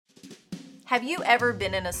Have you ever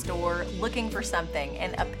been in a store looking for something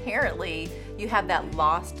and apparently you have that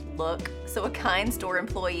lost look, so a kind store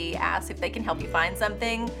employee asks if they can help you find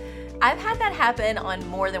something? I've had that happen on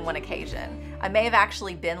more than one occasion. I may have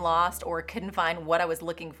actually been lost or couldn't find what I was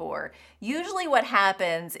looking for. Usually what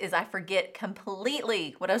happens is I forget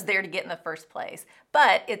completely what I was there to get in the first place,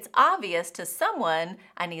 but it's obvious to someone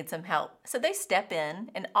I need some help. So they step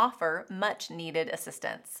in and offer much needed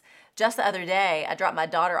assistance. Just the other day, I dropped my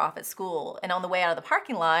daughter off at school, and on the way out of the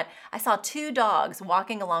parking lot, I saw two dogs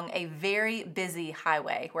walking along a very busy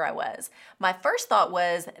highway where I was. My first thought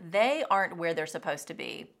was, they aren't where they're supposed to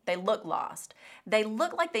be. They look lost. They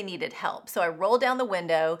look like they needed help, so I rolled down the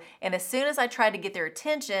window, and as soon as I tried to get their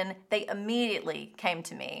attention, they immediately came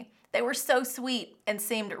to me. They were so sweet and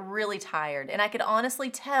seemed really tired, and I could honestly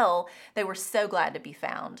tell they were so glad to be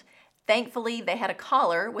found. Thankfully, they had a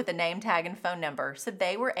collar with a name tag and phone number, so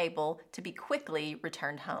they were able to be quickly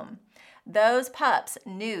returned home. Those pups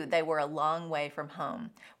knew they were a long way from home.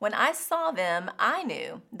 When I saw them, I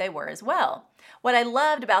knew they were as well. What I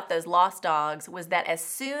loved about those lost dogs was that as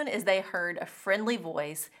soon as they heard a friendly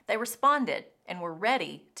voice, they responded and were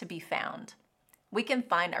ready to be found. We can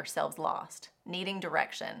find ourselves lost, needing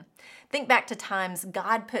direction. Think back to times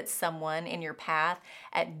God put someone in your path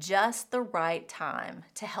at just the right time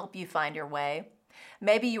to help you find your way.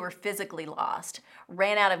 Maybe you were physically lost,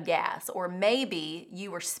 ran out of gas, or maybe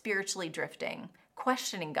you were spiritually drifting,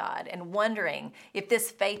 questioning God and wondering if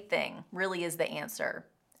this faith thing really is the answer.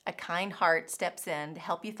 A kind heart steps in to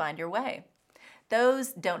help you find your way.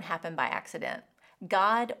 Those don't happen by accident.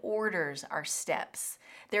 God orders our steps.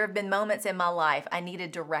 There have been moments in my life I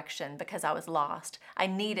needed direction because I was lost. I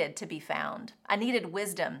needed to be found. I needed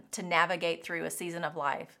wisdom to navigate through a season of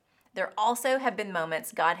life. There also have been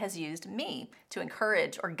moments God has used me to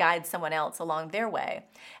encourage or guide someone else along their way.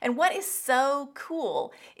 And what is so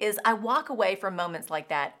cool is I walk away from moments like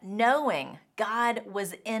that knowing God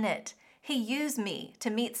was in it. He used me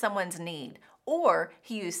to meet someone's need, or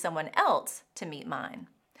He used someone else to meet mine.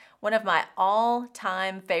 One of my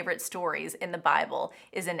all-time favorite stories in the Bible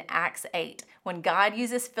is in Acts 8, when God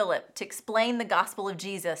uses Philip to explain the gospel of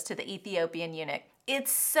Jesus to the Ethiopian eunuch.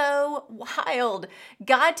 It's so wild.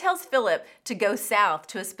 God tells Philip to go south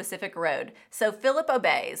to a specific road, so Philip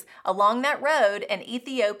obeys. Along that road, an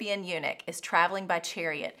Ethiopian eunuch is traveling by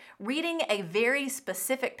chariot, reading a very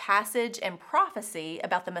specific passage and prophecy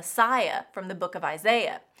about the Messiah from the book of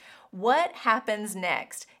Isaiah. What happens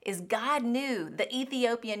next is God knew the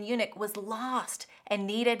Ethiopian eunuch was lost and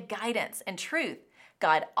needed guidance and truth.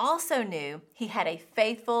 God also knew he had a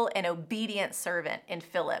faithful and obedient servant in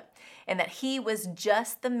Philip, and that he was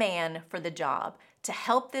just the man for the job to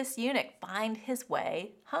help this eunuch find his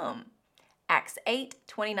way home. Acts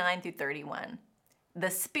 8:29-31. The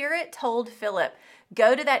Spirit told Philip,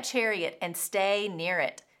 "Go to that chariot and stay near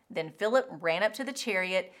it." Then Philip ran up to the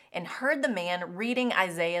chariot and heard the man reading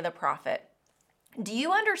Isaiah the prophet. "Do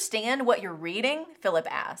you understand what you're reading?" Philip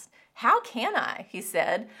asked. "How can I," he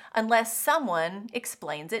said, "unless someone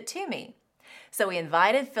explains it to me?" So he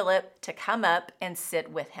invited Philip to come up and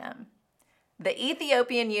sit with him. The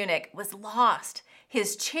Ethiopian eunuch was lost.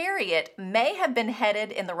 His chariot may have been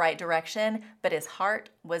headed in the right direction, but his heart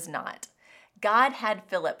was not. God had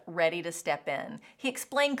Philip ready to step in. He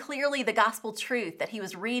explained clearly the gospel truth that he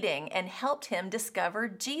was reading and helped him discover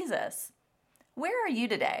Jesus. Where are you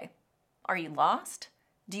today? Are you lost?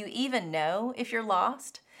 Do you even know if you're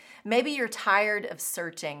lost? Maybe you're tired of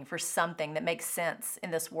searching for something that makes sense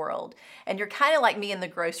in this world, and you're kind of like me in the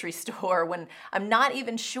grocery store when I'm not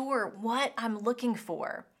even sure what I'm looking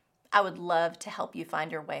for. I would love to help you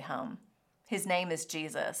find your way home. His name is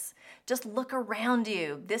Jesus. Just look around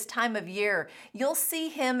you this time of year. You'll see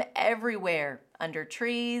him everywhere, under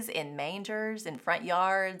trees, in mangers, in front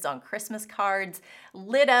yards, on Christmas cards,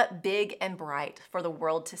 lit up big and bright for the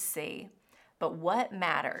world to see. But what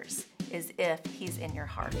matters is if he's in your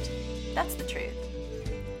heart. That's the truth.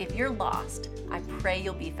 If you're lost, I pray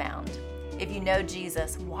you'll be found. If you know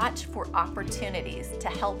Jesus, watch for opportunities to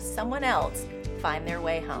help someone else find their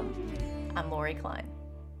way home. I'm Lori Klein.